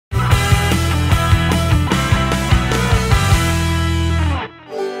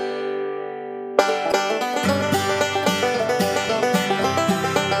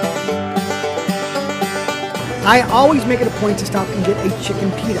I always make it a point to stop and get a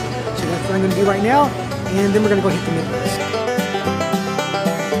chicken pita. So that's what I'm going to do right now, and then we're going to go hit the Midwest.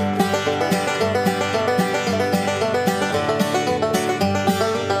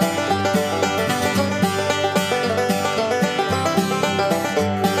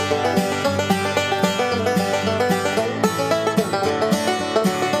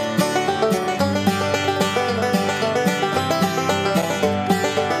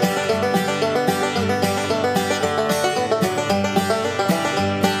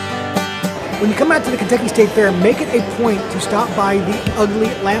 When you come out to the Kentucky State Fair, make it a point to stop by the Ugly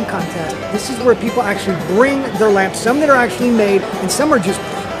Lamb Contest. This is where people actually bring their lambs, some that are actually made, and some are just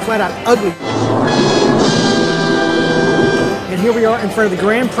flat out ugly. And here we are in front of the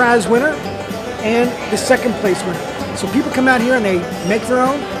grand prize winner and the second place winner. So people come out here and they make their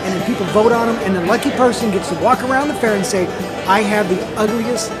own, and then people vote on them, and the lucky person gets to walk around the fair and say, I have the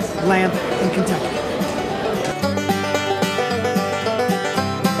ugliest lamb in Kentucky.